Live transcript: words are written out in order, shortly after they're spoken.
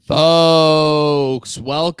Folks,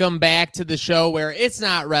 welcome back to the show where it's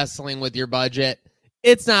not wrestling with your budget.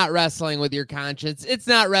 It's not wrestling with your conscience. It's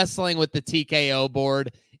not wrestling with the TKO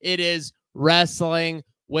board. It is wrestling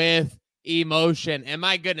with emotion. And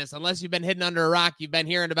my goodness, unless you've been hidden under a rock, you've been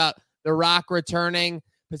hearing about The Rock returning,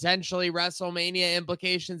 potentially WrestleMania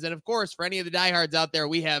implications. And of course, for any of the diehards out there,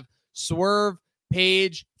 we have Swerve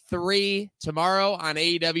Page 3 tomorrow on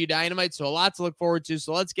AEW Dynamite. So a lot to look forward to.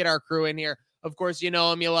 So let's get our crew in here. Of course, you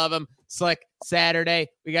know him, you love him. Slick Saturday.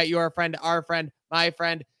 We got your friend, our friend, my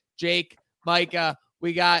friend, Jake, Micah.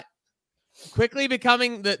 We got quickly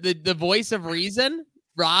becoming the voice of reason,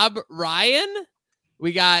 Rob Ryan.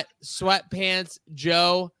 We got Sweatpants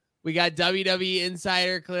Joe. We got WWE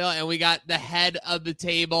Insider Khalil, and we got the head of the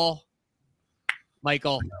table,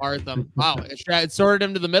 Michael Artham. Wow, it sorted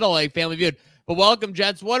him to the middle like Family Feud. But welcome,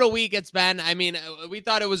 Jets. What a week it's been. I mean, we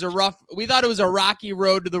thought it was a rocky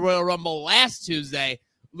road to the Royal Rumble last Tuesday.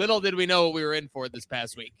 Little did we know what we were in for this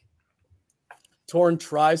past week. Torn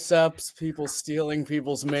triceps, people stealing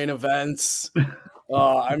people's main events.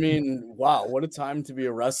 I mean, wow, what a time to be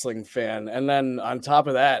a wrestling fan. And then on top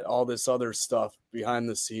of that, all this other stuff behind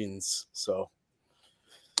the scenes. So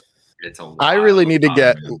I really need to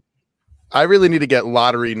get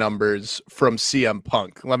lottery numbers from CM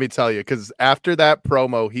Punk. Let me tell you, because after that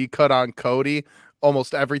promo he cut on Cody,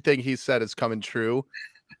 almost everything he said is coming true.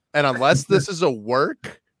 And unless this is a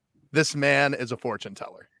work, this man is a fortune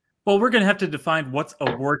teller. Well, we're going to have to define what's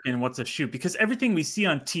a work and what's a shoot, because everything we see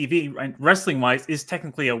on TV, right, wrestling-wise, is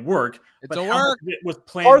technically a work. It's a work. It was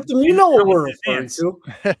planned. Arthur, you know what we're referring to.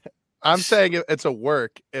 I'm saying it's a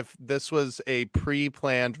work. If this was a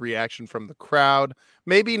pre-planned reaction from the crowd,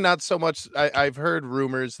 maybe not so much. I've heard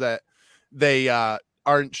rumors that they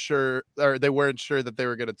aren't sure, or they weren't sure that they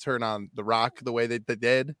were going to turn on The Rock the way they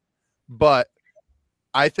did. But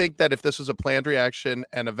I think that if this was a planned reaction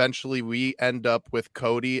and eventually we end up with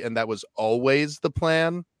Cody and that was always the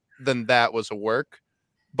plan, then that was a work.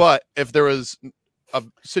 But if there was a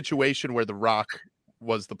situation where The Rock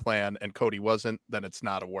was the plan and Cody wasn't, then it's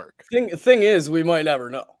not a work. Thing is, we might never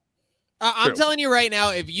know. I'm telling you right now,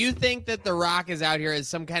 if you think that The Rock is out here as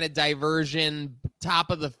some kind of diversion,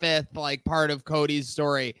 top of the fifth, like part of Cody's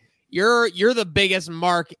story, you're the biggest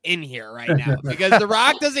mark in here right now, because The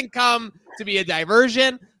Rock doesn't come to be a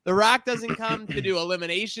diversion. The Rock doesn't come to do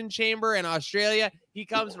Elimination Chamber in Australia. He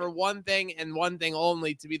comes for one thing and one thing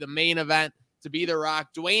only, to be the main event, to be The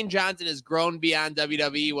Rock. Dwayne Johnson has grown beyond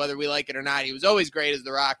WWE, whether we like it or not. He was always great as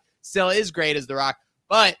The Rock, still is great as The Rock.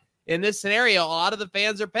 But in this scenario, a lot of the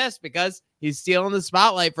fans are pissed because he's stealing the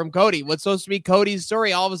spotlight from Cody. What's supposed to be Cody's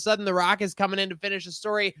story, all of a sudden The Rock is coming in to finish a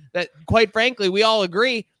story that, quite frankly, we all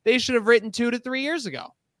agree they should have written 2 to 3 years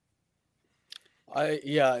ago.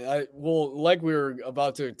 Well, like we were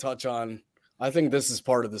about to touch on, I think this is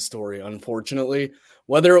part of the story, unfortunately.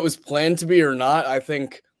 Whether it was planned to be or not, I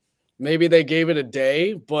think maybe they gave it a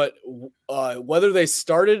day, but whether they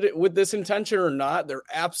started with this intention or not, they're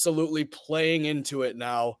absolutely playing into it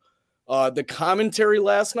now. The commentary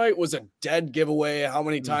last night was a dead giveaway. How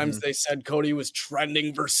many times they said Cody was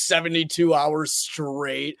trending for 72 hours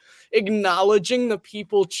straight, acknowledging the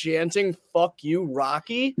people chanting, "Fuck you,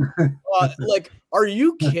 Rocky." Like, are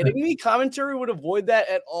you kidding me? Commentary would avoid that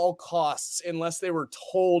at all costs unless they were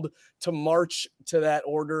told to march to that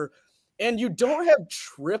order. And you don't have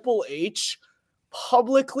Triple H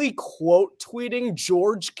publicly quote tweeting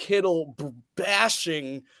George Kittle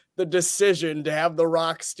bashing the decision to have The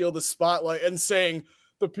Rock steal the spotlight and saying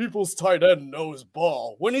the people's tight end knows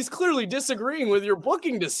ball, when he's clearly disagreeing with your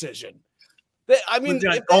booking decision. I mean, if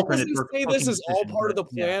that doesn't say this is all part of the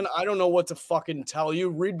plan, I don't know what to fucking tell you.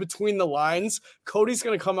 Read between the lines. Cody's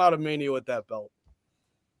going to come out of Mania with that belt.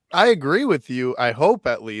 I agree with you, I hope,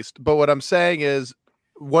 at least. But what I'm saying is,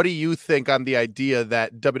 what do you think on the idea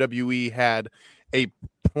that WWE had a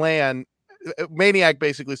plan? Maniac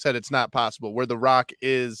basically said it's not possible, where The Rock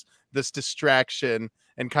is this distraction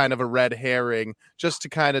and kind of a red herring just to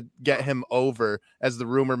kind of get him over, as the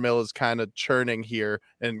rumor mill is kind of churning here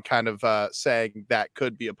and kind of saying that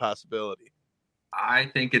could be a possibility. I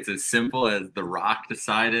think it's as simple as The Rock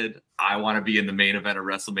decided, I want to be in the main event of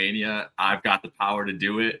WrestleMania. I've got the power to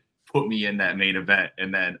do it. Put me in that main event.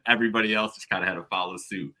 And then everybody else just kind of had to follow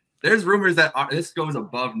suit. There's rumors that this goes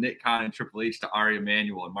above Nick Khan and Triple H to Ari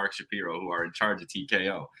Emanuel and Mark Shapiro, who are in charge of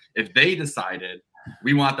TKO. If they decided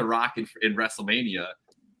we want The Rock in WrestleMania,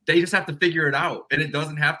 they just have to figure it out, and it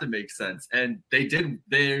doesn't have to make sense. And they did.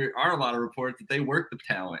 There are a lot of reports that they work the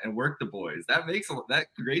talent and work the boys. That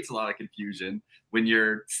creates a lot of confusion when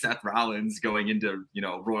you're Seth Rollins going into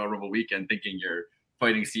Royal Rumble weekend thinking you're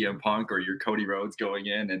fighting CM Punk, or you're Cody Rhodes going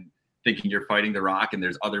in and thinking you're fighting The Rock and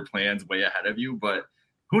there's other plans way ahead of you. But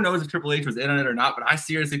who knows if Triple H was in on it or not. But I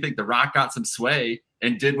seriously think The Rock got some sway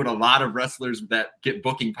and did what a lot of wrestlers that get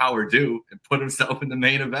booking power do and put himself in the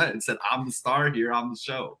main event and said, I'm the star here on the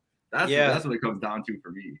show. That's what it comes down to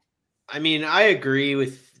for me. I mean, I agree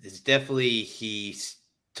with it's definitely he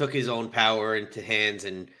took his own power into hands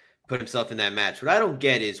and put himself in that match. What I don't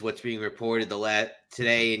get is what's being reported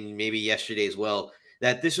today and maybe yesterday as well,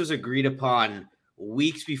 that this was agreed upon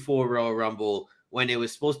weeks before Royal Rumble when it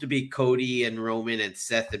was supposed to be Cody and Roman and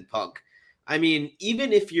Seth and Punk. I mean,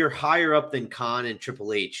 even if you're higher up than Khan and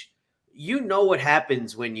Triple H, you know what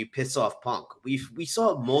happens when you piss off Punk. We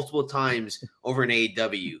saw it multiple times over in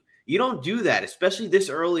AEW. You don't do that, especially this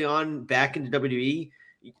early on back into WWE.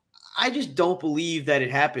 I just don't believe that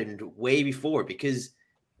it happened way before because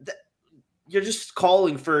you're just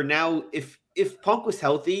calling for now. If Punk was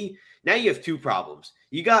healthy, now you have two problems.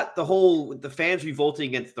 You got the fans revolting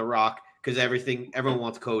against The Rock because everyone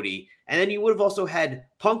wants Cody. And then you would have also had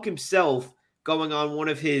Punk himself going on one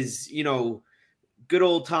of his, good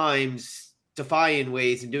old times, defying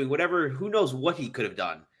ways and doing whatever. Who knows what he could have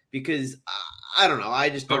done because I don't know. I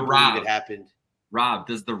just don't believe it happened. Rob,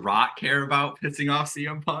 does The Rock care about pissing off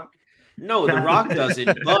CM Punk? No, The Rock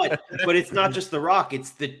doesn't, but it's not just The Rock.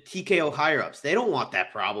 It's the TKO higher-ups. They don't want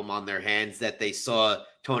that problem on their hands that they saw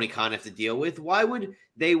Tony Khan have to deal with. Why would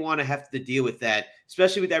they want to have to deal with that,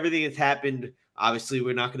 especially with everything that's happened? Obviously,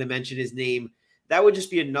 we're not going to mention his name. That would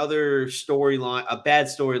just be another storyline, a bad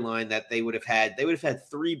storyline that they would have had. They would have had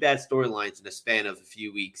 3 bad storylines in a span of a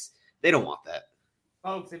few weeks. They don't want that.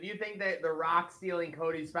 Folks, if you think that The Rock stealing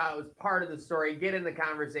Cody's spot was part of the story, get in the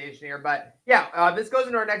conversation here. But yeah, this goes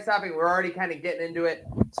into our next topic. We're already kind of getting into it.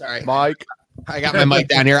 Sorry, Mike. I got my mic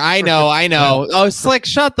down here. I know. Oh, Slick,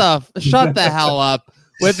 shut the hell up.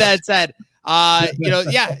 With that said,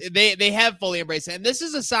 they have fully embraced it. And this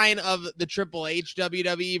is a sign of the Triple H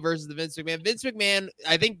WWE versus the Vince McMahon. Vince McMahon,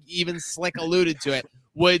 I think even Slick alluded to it,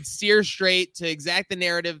 would steer straight to exact the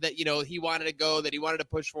narrative that, he wanted to go, that he wanted to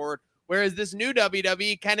push forward. Whereas this new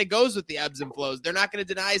WWE kind of goes with the ebbs and flows. They're not going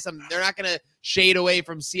to deny something. They're not going to shade away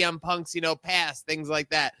from CM Punk's, past, things like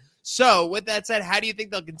that. So with that said, how do you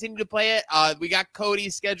think they'll continue to play it? We got Cody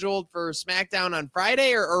scheduled for SmackDown on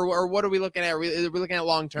Friday, or what are we looking at? Are we looking at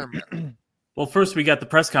long-term here? Well, first we got the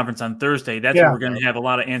press conference on Thursday. That's where we're going to have a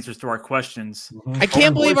lot of answers to our questions. I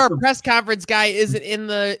can't believe our press conference guy isn't in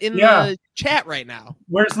the chat right now.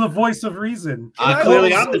 Where's the voice of reason?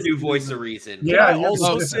 Clearly, I'm the new voice of reason. Yeah. I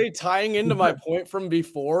also say, tying into my point from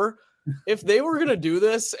before, if they were going to do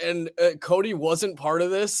this and Cody wasn't part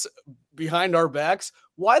of this behind our backs,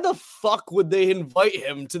 why the fuck would they invite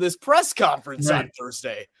him to this press conference on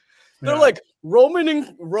Thursday? They're like, Roman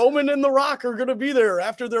and The Rock are going to be there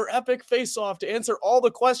after their epic face-off to answer all the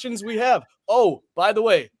questions we have. Oh, by the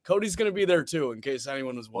way, Cody's going to be there too, in case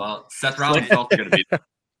anyone was wondering. Well, Seth Rollins is also going to be there.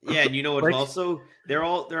 Yeah, and you know what? Also, they're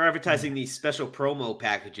advertising these special promo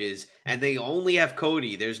packages, and they only have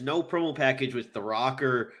Cody. There's no promo package with The Rock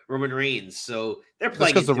or Roman Reigns, so they're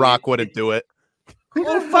playing. Just because The Rock wouldn't do it.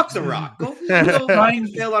 Go fuck The Rock. Go fucking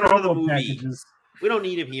fail on another movie. Packages. We don't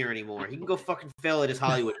need him here anymore. He can go fucking fail at his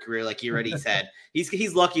Hollywood career like he already said.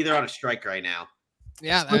 He's lucky they're on a strike right now.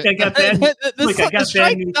 Yeah, I got bad news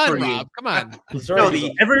for you. Rob. Come on.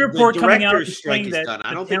 Every report coming out is saying that done.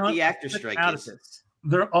 I don't think the actor strike is.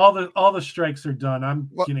 They're all the strikes are done.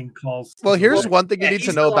 I'm getting calls. Well, here's one thing you need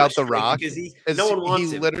to know about The Rock. No one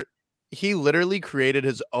wants him. He literally created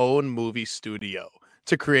his own movie studio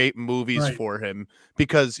to create movies for him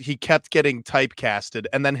because he kept getting typecasted,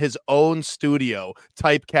 and then his own studio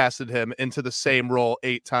typecasted him into the same role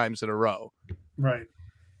 8 times in a row. Right.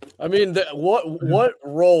 I mean, what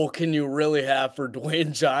role can you really have for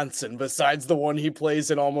Dwayne Johnson besides the one he plays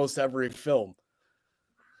in almost every film?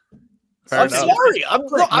 I'm sorry.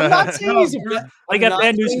 I'm not saying he's a bad. I got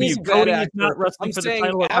bad news for you. Cody is not wrestling for the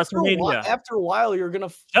title at WrestleMania. After a while, you're going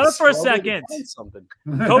to shut up for a second.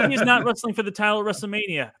 Cody is not wrestling for the title at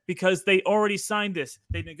WrestleMania because they already signed this.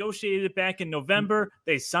 They negotiated it back in November.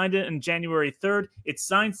 They signed it on January 3rd. It's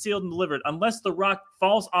signed, sealed, and delivered. Unless The Rock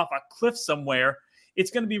falls off a cliff somewhere,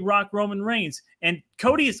 it's going to be Rock Roman Reigns. And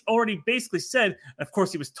Cody has already basically said, of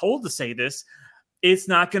course, he was told to say this, it's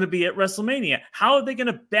not going to be at WrestleMania. How are they going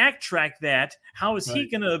to backtrack that? How is he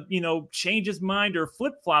going to, change his mind or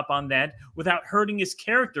flip-flop on that without hurting his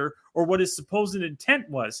character or what his supposed intent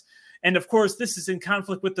was? And, of course, this is in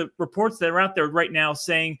conflict with the reports that are out there right now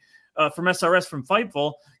saying from SRS, from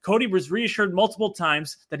Fightful, Cody was reassured multiple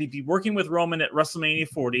times that he'd be working with Roman at WrestleMania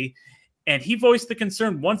 40, and he voiced the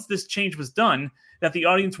concern once this change was done that the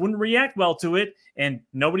audience wouldn't react well to it, and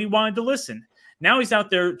nobody wanted to listen. Now he's out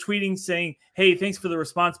there tweeting saying, hey, thanks for the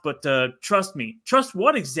response, but trust me. Trust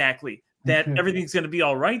what exactly? That everything's going to be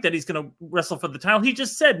all right, that he's going to wrestle for the title. He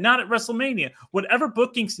just said, not at WrestleMania. Whatever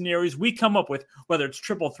booking scenarios we come up with, whether it's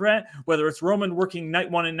triple threat, whether it's Roman working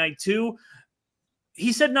night 1 and night 2,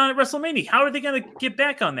 he said not at WrestleMania. How are they going to get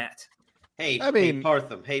back on that? Hey,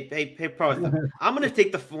 Partham. Hey, Partham. I'm going to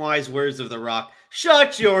take the wise words of The Rock.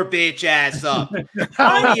 Shut your bitch ass up.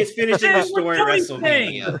 Cody is finishing the story at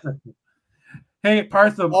WrestleMania. Hey,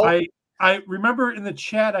 Partham, I remember in the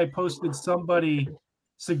chat I posted somebody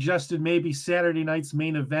suggested maybe Saturday night's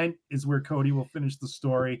main event is where Cody will finish the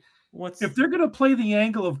story. If they're going to play the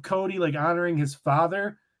angle of Cody like honoring his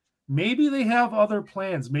father, maybe they have other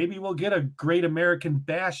plans. Maybe we'll get a Great American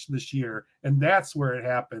Bash this year, and that's where it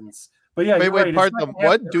happens. But yeah, wait, Partham,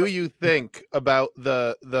 what do you think about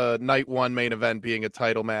the night 1 main event being a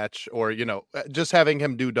title match, or just having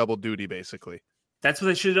him do double duty basically? That's what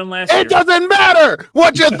they should have done last year. It doesn't matter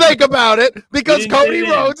what you think about it because Cody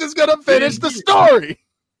Rhodes is going to finish the story.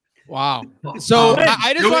 Wow. So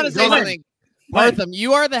I just want to say something. Partham,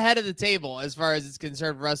 you are the head of the table as far as it's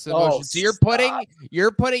concerned for Wrestling Motion. So you're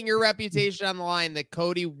putting your reputation on the line that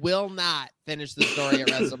Cody will not finish the story at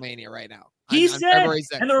WrestleMania right now. He said,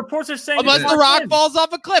 and the reports are saying unless The Rock falls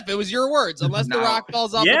off a cliff. It was your words. Unless The Rock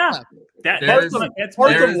falls off a cliff.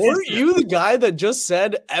 Partham, weren't you the guy that just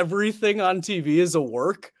said everything on TV is a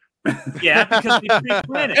work? Yeah, because they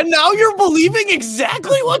pre-planned it. And now you're believing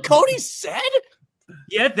exactly what Cody said?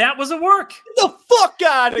 Yeah, that was a work. Get the fuck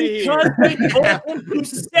out of here. Because they told him to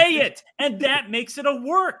say it, and that makes it a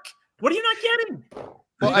work. What are you not getting?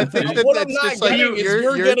 Well, I think that that's just like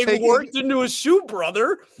you're getting worked into a shoe,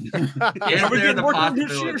 brother. Yeah, we're getting worked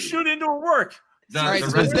into your shoe into a work. The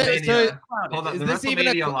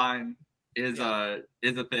WrestleMania line is a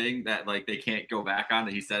thing that like they can't go back on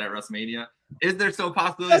that he said at WrestleMania. Is there still a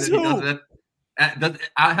possibility that he does it?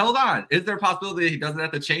 Hold on. Is there a possibility that he does it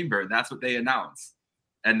at the Chamber? And that's what they announce.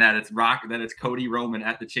 And that it's Cody Roman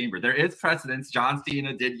at the Chamber. There is precedence. John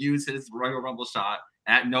Cena did use his Royal Rumble shot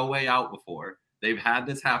at No Way Out before. They've had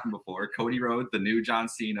this happen before. Cody Rhodes, the new John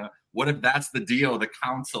Cena. What if that's the deal, the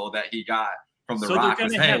counsel that he got from The Rock? So they're going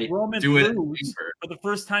to have Roman lose for the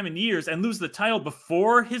first time in years and lose the title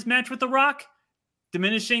before his match with The Rock?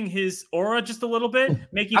 Diminishing his aura just a little bit,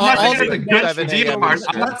 making I'm not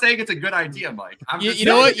saying it's a good idea, Mike. You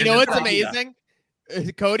know what's amazing?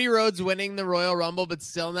 Cody Rhodes winning the Royal Rumble, but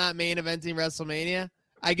still not main eventing WrestleMania.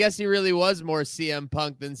 I guess he really was more CM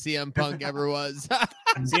Punk than CM Punk ever was.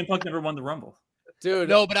 CM Punk never won the Rumble. Dude,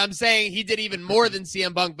 no, but I'm saying he did even more than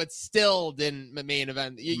CM Punk, but still didn't main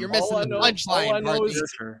event. You're missing the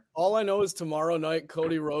punchline. All I know is tomorrow night,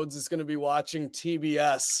 Cody Rhodes is going to be watching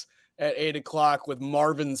TBS at 8:00 with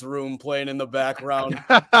Marvin's Room playing in the background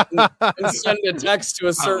and send a text to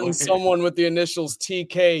a certain someone with the initials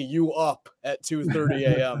TK you up at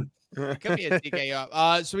 2:30 a.m. It could be a TK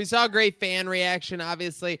up. So we saw a great fan reaction,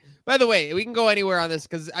 obviously. By the way, we can go anywhere on this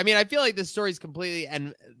because I feel like this story is completely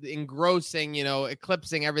engrossing,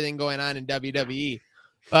 eclipsing everything going on in WWE.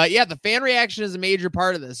 But yeah, the fan reaction is a major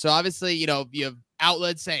part of this. So obviously, you have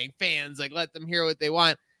outlets saying fans, like, let them hear what they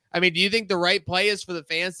want. Do you think the right play is for the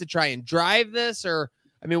fans to try and drive this, or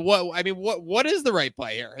what is the right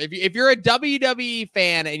play here? If you're a WWE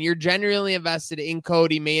fan and you're genuinely invested in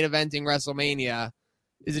Cody main eventing WrestleMania,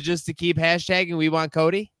 is it just to keep hashtagging we want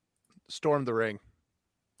Cody? Storm the ring.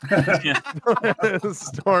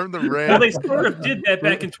 Storm the ring. Well, they sort of did that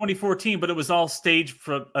back in 2014, but it was all staged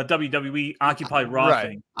for a WWE Occupy Raw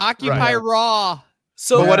thing. Occupy Raw.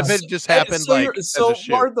 So what if it just happened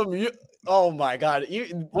Martham, oh my God.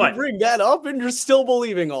 You bring that up and you're still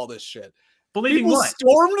believing all this shit. Believing People what?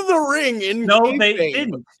 Stormed the ring in they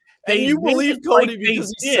didn't. And you believe Cody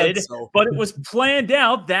because he said so. But it was planned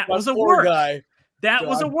out. That was a work. Guy. That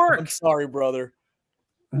was a work. I'm sorry, brother.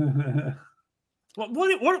 What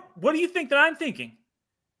do you think that I'm thinking?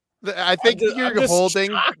 I think you're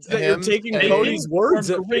holding that you're taking Cody's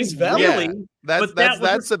words at face value. Yeah, that's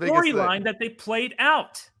the storyline that they played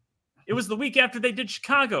out. It was the week after they did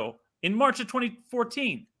Chicago in March of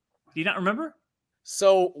 2014. Do you not remember?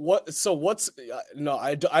 So what's no,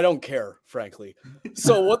 I don't care, frankly.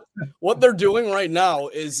 So what they're doing right now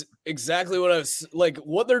is exactly what I was like.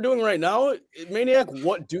 What they're doing right now, Maniac.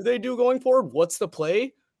 What do they do going forward? What's the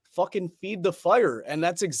play? Fucking feed the fire, and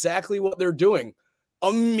that's exactly what they're doing.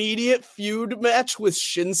 Immediate feud match with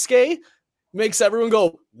Shinsuke makes everyone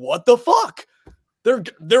go, "What the fuck?"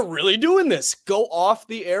 They're really doing this. Go off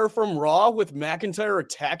the air from Raw with McIntyre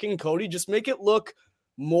attacking Cody. Just make it look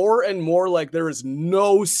more and more like there is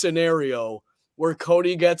no scenario where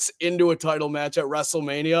Cody gets into a title match at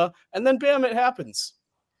WrestleMania, and then bam, it happens.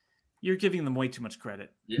 You're giving them way too much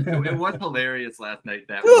credit. Yeah, it was hilarious last night.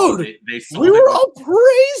 That Dude, they sold we it were with- all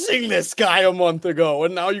praising this guy a month ago,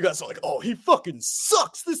 and now you guys are like, "Oh, he fucking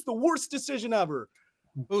sucks. This is the worst decision ever."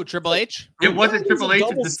 Ooh, Triple H. It wasn't Triple H's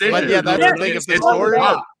double decision. But yeah, that's the thing. If the It's story,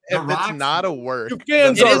 Rock. if The Rock's- it's not a work, You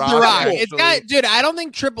fans It are is The Rock. actually- It's got, dude. I don't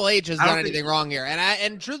think Triple H has I don't done think- anything wrong here.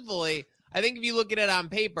 And truthfully, I think if you look at it on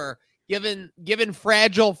paper, given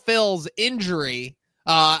Fragile Phil's injury,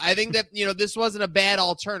 I think that this wasn't a bad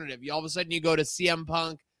alternative. You all of a sudden you go to CM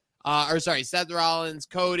Punk, Seth Rollins,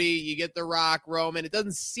 Cody. You get The Rock, Roman. It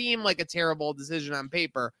doesn't seem like a terrible decision on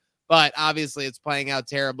paper, but obviously it's playing out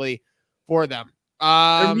terribly for them.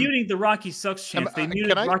 They're muting the Rocky Sucks chants. They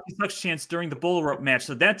muted I- Rocky Sucks chants during the bull rope match,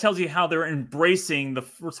 so that tells you how they're embracing the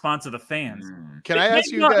response of the fans. Can I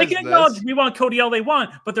ask you guys They can acknowledge this? we want Cody all they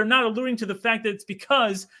want, but they're not alluding to the fact that it's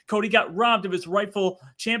because Cody got robbed of his rightful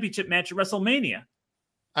championship match at WrestleMania.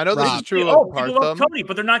 I know this is Rob. true Oh, of people love Partham. Cody,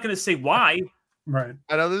 but they're not going to say why. Right.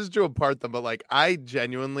 I know this is true of Partham, but like I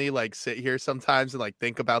genuinely like sit here sometimes and like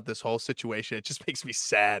think about this whole situation. It just makes me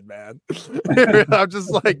sad, man. I'm just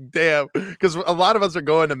like, damn, because a lot of us are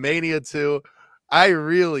going to Mania too. I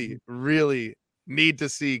really, really need to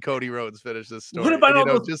see Cody Rhodes finish this story. What about And,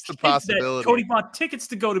 all those just the kids that possibility? Cody bought tickets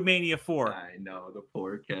to go to Mania for? I know the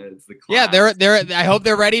poor kids. The Yeah, clowns. they're. I hope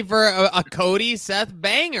they're ready for a Cody Seth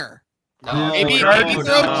banger. No, Maybe no, throw Drew.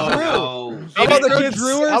 no. How about the throw kids?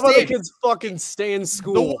 Drew or How about the Sting? kids fucking stay in The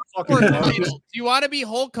school? war Fucking title. Do you want to be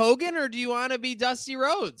Hulk Hogan or do you want to be Dusty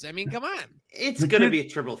Rhodes? I mean, come on. It's gonna be a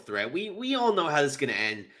triple threat. We all know how this is gonna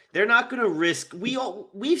end. They're not gonna risk.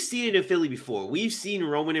 We've seen it in Philly before. We've seen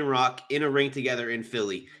Roman and Rock in a ring together in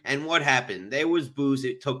Philly, and what happened? There was booze.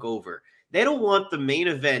 It took over. They don't want the main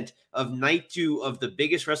event of night 2 of the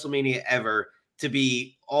biggest WrestleMania ever to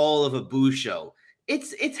be all of a booze show.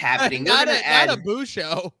 It's happening. They're Not gonna add. a boo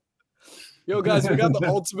show. Yo, guys, we got the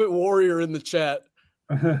Ultimate Warrior in the chat.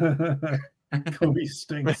 Cody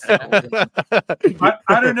stinks.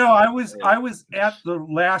 I don't know. I was at the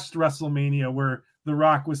last WrestleMania where The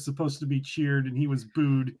Rock was supposed to be cheered and he was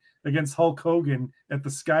booed against Hulk Hogan at the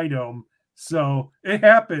Sky Dome. So it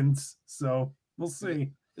happens. So we'll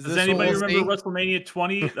see. Does anybody remember WrestleMania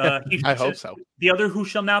 20? I hope so. The other Who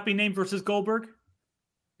Shall Not Be Named versus Goldberg?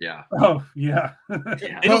 Yeah. Oh yeah. They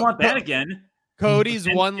don't want that again. Cody's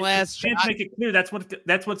And one last chance shot. to make it clear that's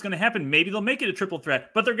what's going to happen. Maybe they'll make it a triple threat,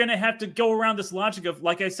 but they're going to have to go around this logic of,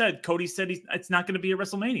 like I said, Cody said it's not going to be a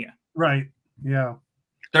WrestleMania. Right. Yeah.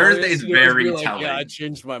 Thursday's very like, telling. yeah, I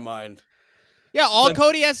changed my mind. Yeah, all But-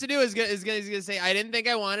 Cody has to do is gonna say, I didn't think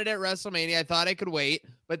I wanted it at WrestleMania. I thought I could wait,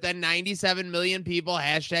 but then 97 million people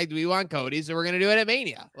hashtagged we want Cody, so we're gonna do it at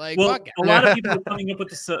Mania. Like, Well, fuck it. a lot of people are coming up with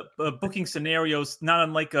this booking scenarios, not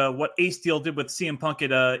unlike what Ace Steel did with CM Punk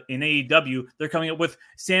at in AEW. They're coming up with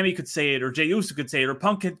Sammy could say it, or Jey Uso could say it, or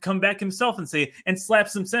Punk could come back himself and say it, and slap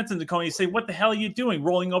some sense into Cody and say, "What the hell are you doing,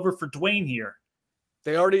 rolling over for Dwayne here?"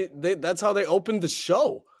 That's how they opened the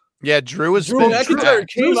show. Yeah, Drew was Drew spin McIntyre track.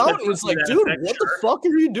 came Drew's out been and was doing like, that dude, effect, what sure. the fuck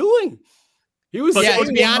are you doing? He was Yeah, to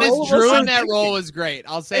saying be all honest, of Drew us in that thinking. role was great.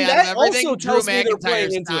 I'll say And out of that everything, also Drew tells me they're playing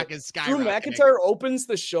McIntyre's into stock it. is Drew skyrocketing. McIntyre opens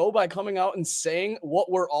the show by coming out and saying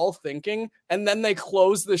what we're all thinking, and then they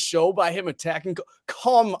close the show by him attacking.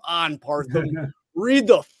 Come on, Partham. Read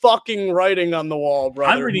the fucking writing on the wall,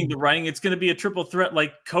 brother. I'm reading the writing. It's going to be a triple threat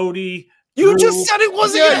like Cody. You Drew, just said it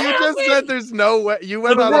wasn't. Yeah, gonna you just happen. said there's no way. You for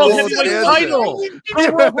went the on a World whole Heavyweight tangent. title. You For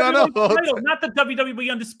the World went on a Heavyweight whole title, not the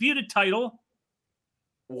WWE Undisputed title.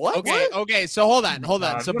 What? Okay, so hold on. So what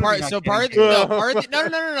are we Parthy,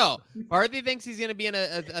 not no. Parthy thinks he's gonna be in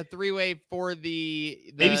a 3-way for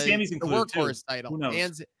the Maybe Sammy's included, too. workhorse title. Who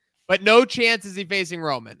knows? But no chance is he facing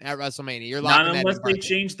Roman at WrestleMania. You're Not locking that unless in, they Parthy.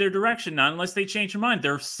 change their direction. Not unless they change their mind.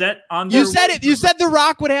 They're set on. You their said way. it. You said The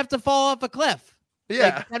Rock would have to fall off a cliff.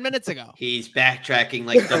 Yeah. Like 10 minutes ago. He's backtracking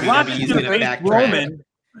like The Rock WWE is is going going to to face backtrack. Roman.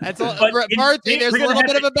 That's all. But Parthy, there's a they're gonna little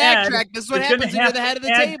bit have of a to add- backtrack. This is what they're gonna happens when you're have the head of the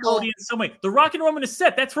to add table. Cody in some way. The Rock and Roman is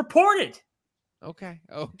set. That's reported. Okay.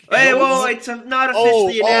 Hey, well, it's not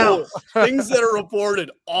officially announced. Things that are reported.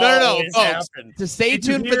 No, always folks. happen. To stay Did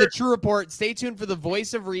you tuned for the hear- true report, stay tuned for the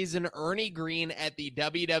voice of reason, Ernie Green at the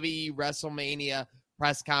WWE WrestleMania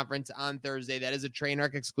press conference on Thursday. That is a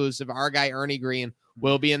Trainwreck exclusive. Our guy Ernie Green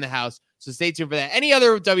will be in the house. So stay tuned for that. Any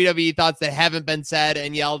other WWE thoughts that haven't been said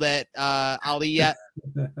and yelled at Ali yet?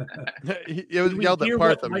 It was Did we yelled at hear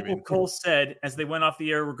what Partham. Michael Cole said as they went off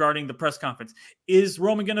the air regarding the press conference? Is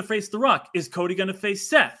Roman going to face The Rock? Is Cody going to face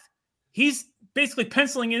Seth? He's basically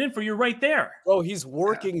penciling it in for you right there. Bro, he's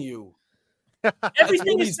working you.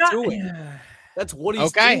 Everything what is he's not. doing. That's what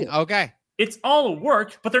he's doing. Okay. It's all a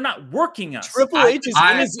work, but they're not working us. Triple H is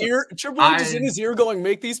in his ear. Triple H is in his ear going,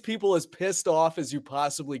 make these people as pissed off as you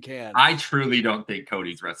possibly can. I truly don't think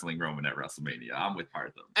Cody's wrestling Roman at WrestleMania. I'm with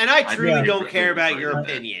Partham. And I truly don't care about your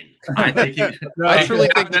opinion. I think I truly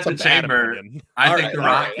think it's a chamber. opinion. I think The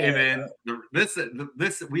Rock came in.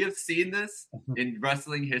 This we have seen this in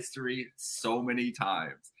wrestling history so many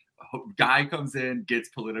times. A guy comes in, gets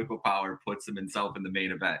political power, puts himself in the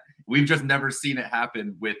main event. We've just never seen it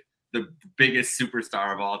happen with the biggest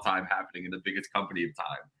superstar of all time happening in the biggest company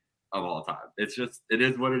of all time. It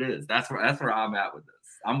is what it is. That's where I'm at with this.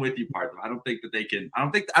 I'm with you, Partham. I don't think that they can. I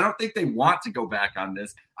don't think they want to go back on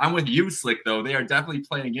this. I'm with you, Slick, though. They are definitely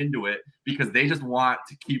playing into it because they just want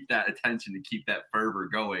to keep that attention, to keep that fervor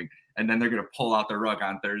going. And then they're going to pull out the rug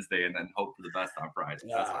on Thursday and then hope for the best on Friday.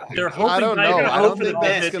 They're hoping. I don't know. I don't think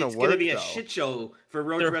that's going to work. It's going to be a shit show for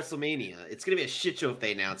Road to WrestleMania. It's going to be a shit show if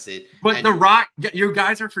they announce it. But The Rock, you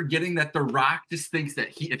guys are forgetting that The Rock just thinks that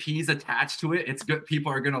if he's attached to it, it's good.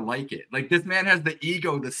 People are going to like it. Like, this man has the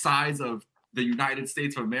ego the size of the United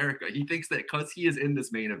States of America. He thinks that because he is in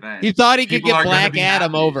this main event, he thought he could get Black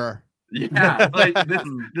Adam over. Yeah, like this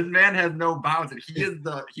man has no bounds. And he is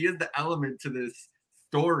the element to this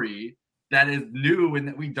story that is new and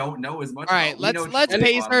that we don't know as much. All right, let's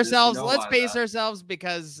pace ourselves. Let's pace ourselves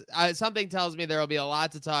because something tells me there will be a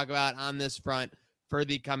lot to talk about on this front for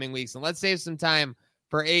the coming weeks. And let's save some time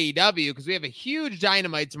for AEW because we have a huge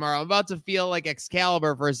Dynamite tomorrow. I'm about to feel like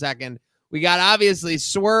Excalibur for a second. We got obviously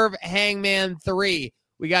Swerve Hangman 3.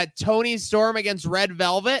 We got Tony Storm against Red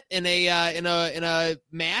Velvet in a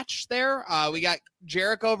match there. We got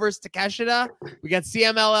Jericho versus Takeshita. We got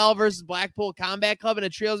CMLL versus Blackpool Combat Club in a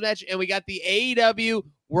trios match, and we got the AEW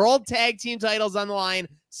World Tag Team titles on the line.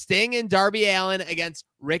 Sting and Darby Allin against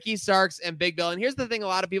Ricky Starks and Big Bill. And here's the thing: a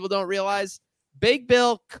lot of people don't realize Big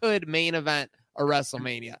Bill could main event a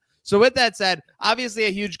WrestleMania. So with that said, obviously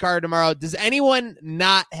a huge card tomorrow. Does anyone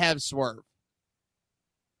not have Swerve?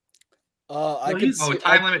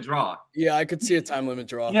 Time limit draw. Yeah, I could see a time limit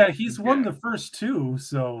draw. Yeah, he's won the first two,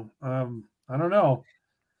 so I don't know.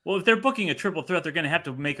 Well, if they're booking a triple threat, they're going to have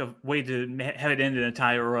to make a way to have it end in a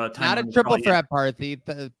tie or a time. Not a triple threat, part 3.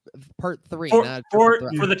 For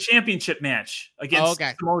the championship match against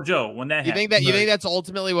Samoa Joe. When that you think that's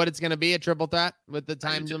ultimately what it's going to be, a triple threat with the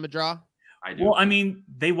time limit draw? I do. Well, I mean,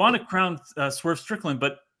 they want to crown Swerve Strickland,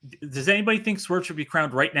 but does anybody think Swerve should be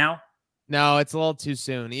crowned right now? No, it's a little too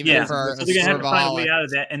soon. So they're going to have to find a way out of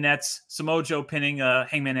that, and that's Samoa Joe pinning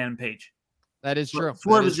Hangman Adam Page. That is true.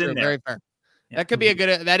 Swerve is in there. Very fair. Yeah. That could be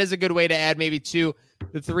that is a good way to add maybe 2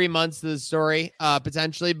 to 3 months to the story,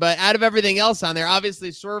 potentially. But out of everything else on there,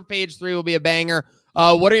 obviously Swerve Page 3 will be a banger.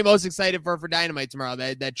 What are you most excited for Dynamite tomorrow?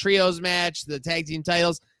 That trios match, the tag team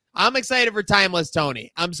titles. I'm excited for Timeless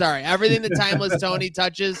Tony. I'm sorry. Everything that Timeless Tony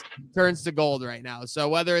touches turns to gold right now. So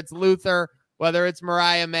whether it's Luther, whether it's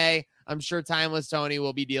Mariah May, I'm sure Timeless Tony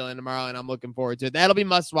will be dealing tomorrow, and I'm looking forward to it. That'll be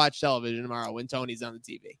must-watch television tomorrow when Tony's on the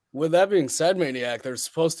TV. With that being said, Maniac, there's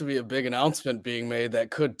supposed to be a big announcement being made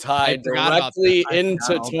that could tie directly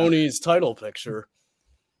into Tony's title picture.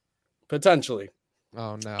 Potentially.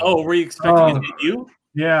 Oh, no. Oh, were you expecting a debut?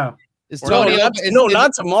 Yeah.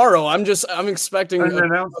 Not tomorrow. I'm expecting an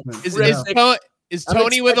announcement. Is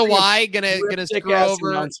Tony with a Y gonna screw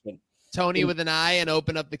over Tony with an I and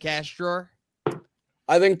open up the cash drawer?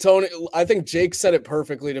 I think Jake said it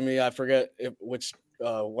perfectly to me. I forget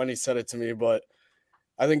when he said it to me, but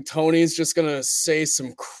I think Tony's just gonna say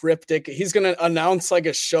some cryptic. He's gonna announce like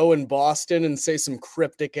a show in Boston and say some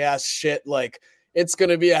cryptic ass shit like it's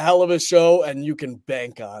gonna be a hell of a show and you can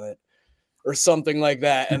bank on it. Or something like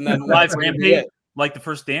that, and then live Rampage, like the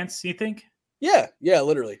first dance. You think? Yeah,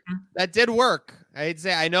 literally. That did work. I'd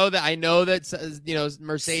say I know that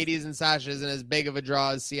Mercedes and Sasha isn't as big of a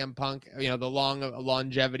draw as CM Punk. The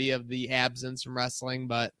longevity of the absence from wrestling,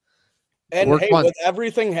 but with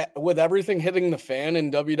everything hitting the fan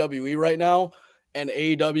in WWE right now, and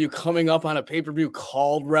AEW coming up on a pay-per-view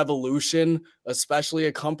called Revolution, especially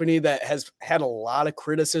a company that has had a lot of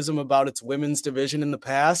criticism about its women's division in the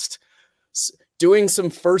past. Doing some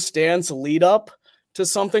first dance lead up to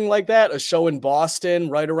something like that, a show in Boston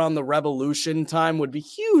right around the Revolution time would be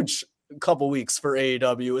huge a couple weeks for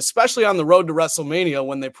AEW, especially on the road to WrestleMania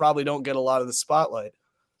when they probably don't get a lot of the spotlight.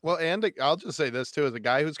 Well, and I'll just say this too, as a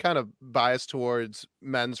guy who's kind of biased towards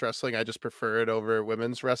men's wrestling, I just prefer it over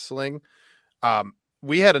women's wrestling.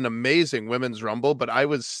 We had an amazing women's rumble, but I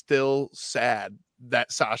was still sad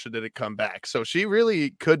that Sasha didn't come back. So she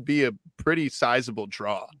really could be a pretty sizable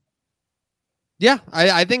draw. Yeah,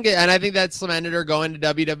 I think that cemented her going to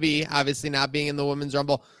WWE, obviously not being in the Women's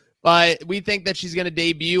Rumble. But we think that she's going to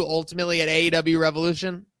debut ultimately at AEW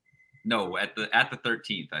Revolution. No, at the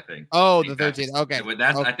 13th, I think. Oh, the 13th. Okay.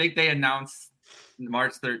 That's okay. I think they announced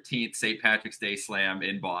March 13th, St. Patrick's Day Slam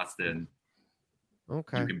in Boston.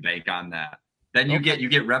 Okay. You can bank on that. Then you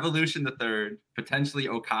get Revolution the 3rd, potentially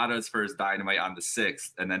Okada's first Dynamite on the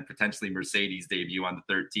 6th, and then potentially Mercedes debut on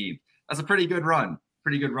the 13th. That's a pretty good run.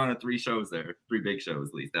 Pretty good run of 3 shows there. 3 big shows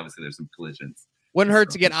at least. Obviously, there's some collisions. Wouldn't hurt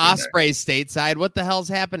to get Ospreay stateside. What the hell's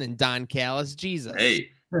happening, Don Callis? Jesus. Hey,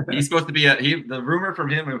 he's supposed to be the rumor from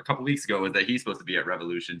him a couple weeks ago was that he's supposed to be at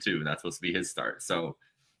Revolution too. That's supposed to be his start. So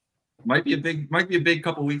might be a big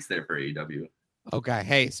couple weeks there for AEW. Okay.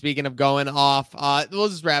 Hey, speaking of going off, we'll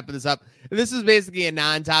just wrap this up. This is basically a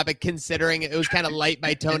non-topic considering it was kind of light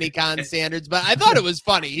by Tony Khan standards, but I thought it was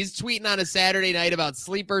funny. He's tweeting on a Saturday night about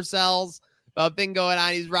sleeper cells, about thing going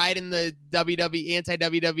on. He's riding the WWE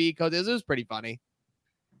anti-WWE code. It was pretty funny.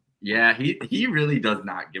 Yeah, he really does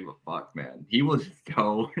not give a fuck, man. He will just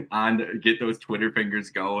go on to get those Twitter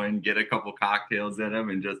fingers going, get a couple cocktails at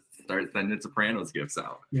him, and just start sending Sopranos gifts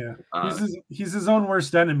out. Yeah, he's his own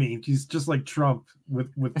worst enemy. He's just like Trump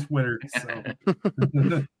with Twitter.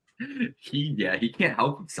 So. he can't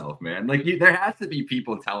help himself, man. Like there has to be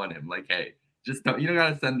people telling him, like, hey, just you don't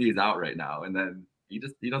gotta send these out right now. And then he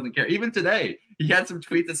doesn't care. Even today, he had some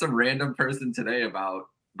tweets of some random person today about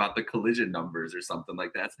the collision numbers or something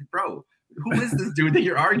like that. It's like, bro, who is this dude that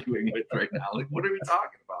you're arguing with right now? Like, what are we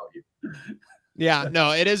talking about here? Yeah,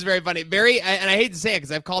 no, it is very funny. And I hate to say it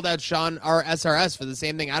because I've called out Sean our SRS for the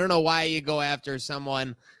same thing. I don't know why you go after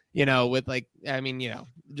someone, with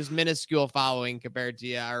just minuscule following compared to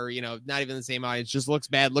you, or, not even the same audience. Just looks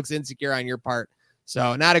bad, looks insecure on your part.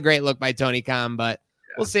 So not a great look by Tony Khan, but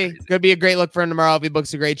we'll see. Could be a great look for him tomorrow if he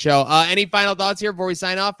books a great show. Any final thoughts here before we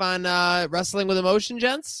sign off on Wrestling with Emotion,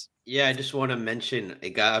 gents? Yeah, I just want to mention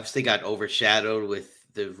it obviously got overshadowed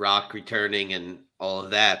with The Rock returning and all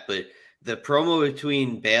of that, but the promo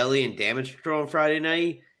between Bayley and Damage Control on Friday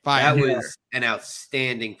night, that was an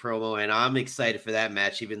outstanding promo, and I'm excited for that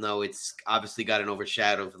match, even though it's obviously gotten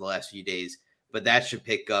overshadowed for the last few days. But that should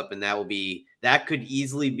pick up, and that could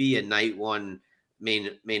easily be a night one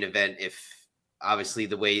main event if obviously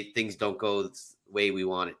the way things don't go the way we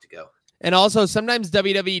want it to go. And also, sometimes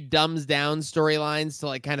WWE dumbs down storylines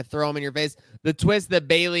to kind of throw them in your face. The twist that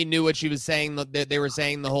Bayley knew what she was saying, that they were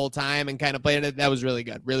saying the whole time, and kind of played it, that was really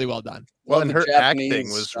good. Really well done. Well, and her acting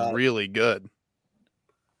was really good.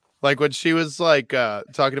 Like when she was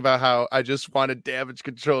talking about how I just wanted Damage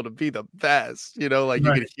Control to be the best, you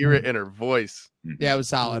could hear it in her voice. Yeah, it was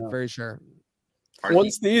solid, for sure.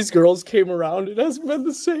 Once these girls came around, it hasn't been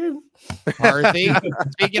the same. Parthy,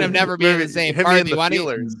 speaking of never being the same, Parthy, why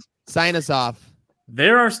don't you sign us off?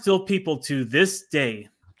 There are still people to this day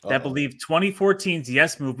that believe 2014's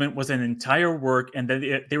Yes Movement was an entire work and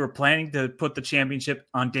that they were planning to put the championship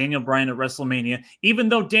on Daniel Bryan at WrestleMania, even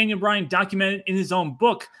though Daniel Bryan documented in his own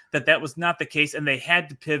book that was not the case, and they had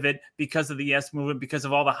to pivot because of the Yes Movement, because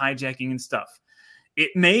of all the hijacking and stuff.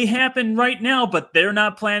 It may happen right now, but they're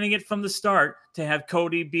not planning it from the start to have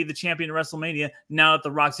Cody be the champion of WrestleMania now that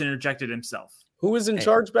The Rock's interjected himself. Who was in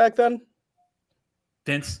charge back then?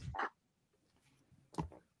 Vince.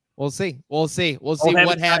 We'll see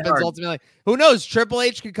what happens ultimately. Who knows? Triple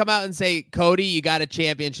H could come out and say, Cody, you got a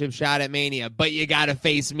championship shot at Mania, but you got to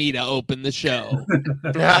face me to open the show.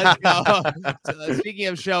 Let's go. So, speaking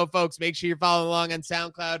of show, folks, make sure you're following along on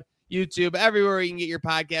SoundCloud, YouTube, everywhere you can get your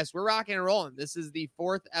podcast. We're rocking and rolling. This is the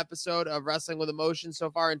 4th episode of Wrestling with Emotion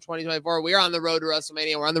so far in 2024. We are on the road to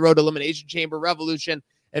WrestleMania. We're on the road to Elimination Chamber, Revolution.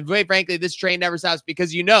 And quite frankly, this train never stops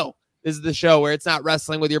because this is the show where it's not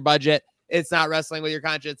wrestling with your budget. It's not wrestling with your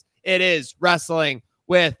conscience. It is wrestling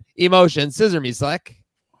with emotion. Scissor me, Slick.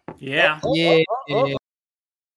 Yeah. Yeah.